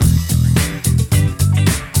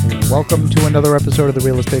Welcome to another episode of the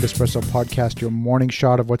Real Estate Espresso Podcast, your morning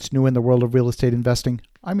shot of what's new in the world of real estate investing.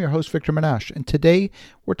 I'm your host, Victor Menashe, and today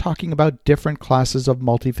we're talking about different classes of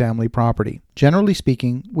multifamily property. Generally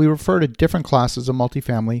speaking, we refer to different classes of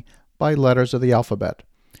multifamily by letters of the alphabet.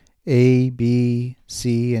 A, B,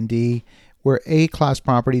 C, and D, where A-class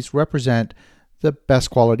properties represent the best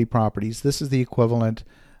quality properties. This is the equivalent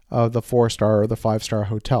of the 4-star or the 5-star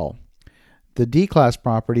hotel. The D-class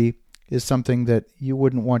property is something that you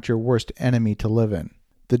wouldn't want your worst enemy to live in.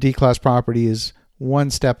 The D-class property is one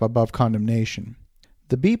step above condemnation.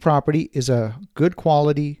 The B property is a good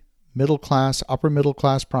quality, middle class, upper middle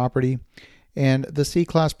class property, and the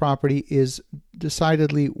C-class property is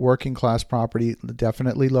decidedly working class property,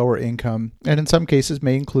 definitely lower income, and in some cases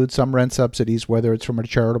may include some rent subsidies, whether it's from a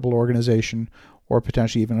charitable organization or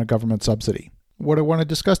potentially even a government subsidy. What I want to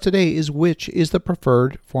discuss today is which is the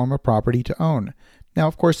preferred form of property to own. Now,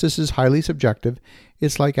 of course, this is highly subjective.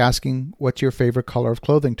 It's like asking what's your favorite color of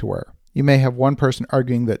clothing to wear. You may have one person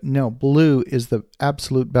arguing that no, blue is the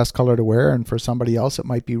absolute best color to wear, and for somebody else it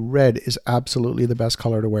might be red is absolutely the best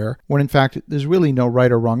color to wear, when in fact there's really no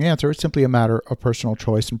right or wrong answer. It's simply a matter of personal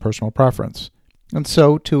choice and personal preference. And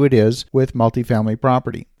so too it is with multifamily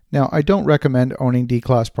property. Now, I don't recommend owning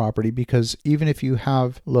D-class property because even if you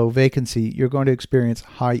have low vacancy, you're going to experience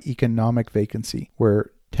high economic vacancy,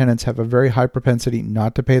 where tenants have a very high propensity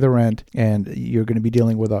not to pay the rent, and you're going to be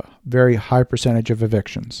dealing with a very high percentage of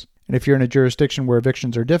evictions. And if you're in a jurisdiction where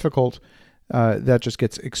evictions are difficult, that just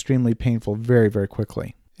gets extremely painful very, very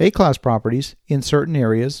quickly. A-class properties in certain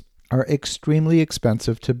areas are extremely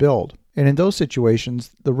expensive to build. And in those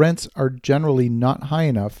situations, the rents are generally not high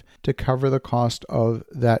enough to cover the cost of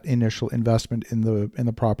that initial investment in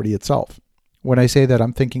the property itself. When I say that,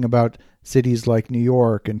 I'm thinking about cities like New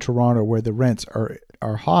York and Toronto, where the rents are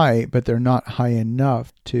high, but they're not high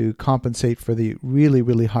enough to compensate for the really,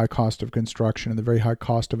 really high cost of construction and the very high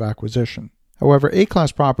cost of acquisition. However,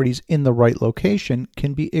 A-class properties in the right location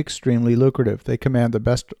can be extremely lucrative. They command the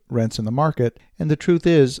best rents in the market, and the truth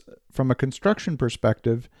is, from a construction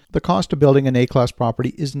perspective, the cost of building an A-class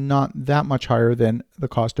property is not that much higher than the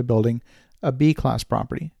cost of building a B-class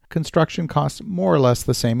property. Construction costs more or less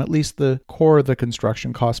the same. At least the core of the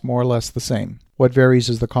construction costs more or less the same. What varies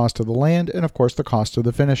is the cost of the land and, of course, the cost of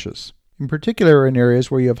the finishes. In particular, in areas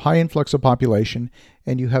where you have high influx of population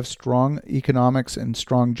and you have strong economics and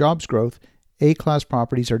strong jobs growth, A-class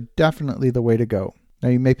properties are definitely the way to go. Now,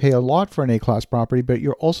 you may pay a lot for an A-class property, but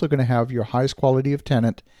you're also going to have your highest quality of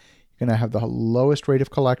tenant. You're going to have the lowest rate of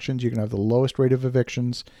collections. You're going to have the lowest rate of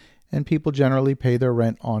evictions, and people generally pay their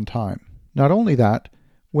rent on time. Not only that,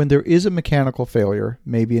 when there is a mechanical failure,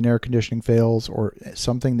 maybe an air conditioning fails or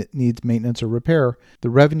something that needs maintenance or repair, the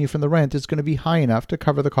revenue from the rent is going to be high enough to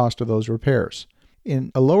cover the cost of those repairs. In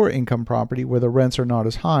a lower income property where the rents are not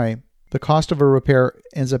as high, the cost of a repair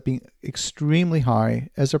ends up being extremely high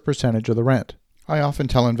as a percentage of the rent. I often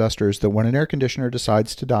tell investors that when an air conditioner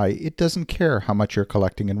decides to die, it doesn't care how much you're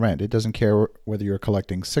collecting in rent. It doesn't care whether you're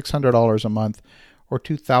collecting $600 a month or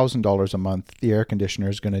 $2,000 a month. The air conditioner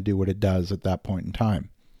is going to do what it does at that point in time.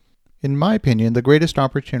 In my opinion, the greatest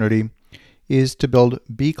opportunity is to build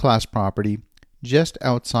B-class property just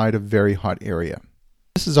outside a very hot area.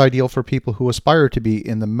 This is ideal for people who aspire to be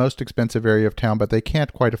in the most expensive area of town, but they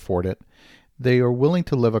can't quite afford it. They are willing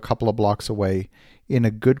to live a couple of blocks away in a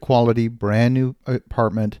good quality, brand new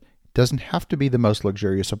apartment. It doesn't have to be the most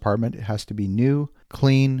luxurious apartment. It has to be new,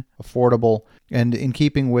 clean, affordable, and in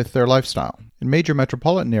keeping with their lifestyle. In major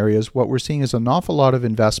metropolitan areas, what we're seeing is an awful lot of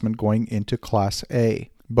investment going into Class A.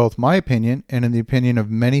 Both my opinion and in the opinion of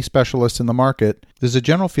many specialists in the market, there's a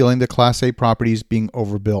general feeling that Class A property is being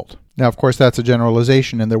overbuilt. Now, of course, that's a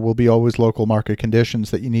generalization, and there will be always local market conditions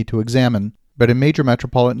that you need to examine. But in major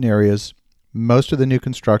metropolitan areas, most of the new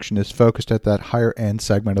construction is focused at that higher end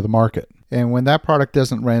segment of the market. And when that product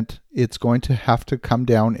doesn't rent, it's going to have to come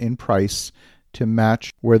down in price to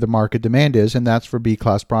match where the market demand is, and that's for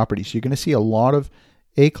B-class property. So you're going to see a lot of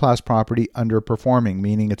A-class property underperforming,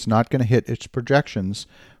 meaning it's not going to hit its projections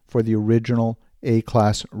for the original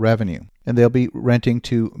A-class revenue. And they'll be renting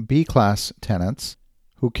to B-class tenants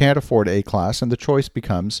who can't afford A-class, and the choice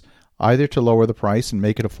becomes either to lower the price and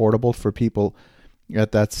make it affordable for people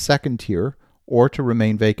at that second tier, or to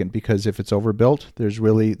remain vacant, because if it's overbuilt, those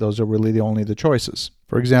are really only the choices.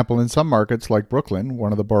 For example, in some markets like Brooklyn,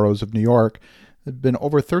 one of the boroughs of New York, there have been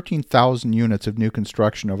over 13,000 units of new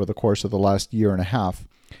construction over the course of the last year and a half.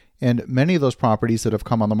 And many of those properties that have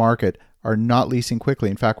come on the market are not leasing quickly.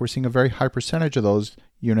 In fact, we're seeing a very high percentage of those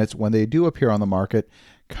units, when they do appear on the market,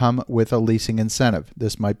 come with a leasing incentive.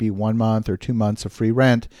 This might be 1 month or 2 months of free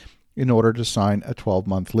rent in order to sign a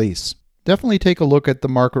 12-month lease. Definitely take a look at the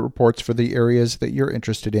market reports for the areas that you're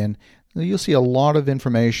interested in. You'll see a lot of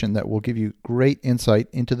information that will give you great insight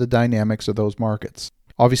into the dynamics of those markets.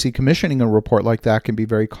 Obviously, commissioning a report like that can be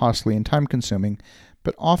very costly and time-consuming,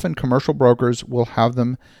 but often commercial brokers will have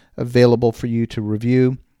them available for you to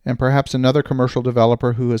review, and perhaps another commercial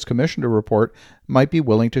developer who has commissioned a report might be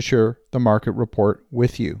willing to share the market report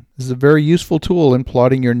with you. This is a very useful tool in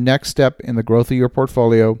plotting your next step in the growth of your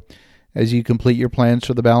portfolio as you complete your plans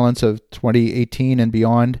for the balance of 2018 and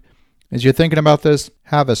beyond. As you're thinking about this,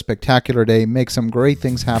 have a spectacular day, make some great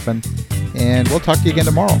things happen, and we'll talk to you again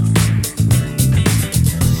tomorrow.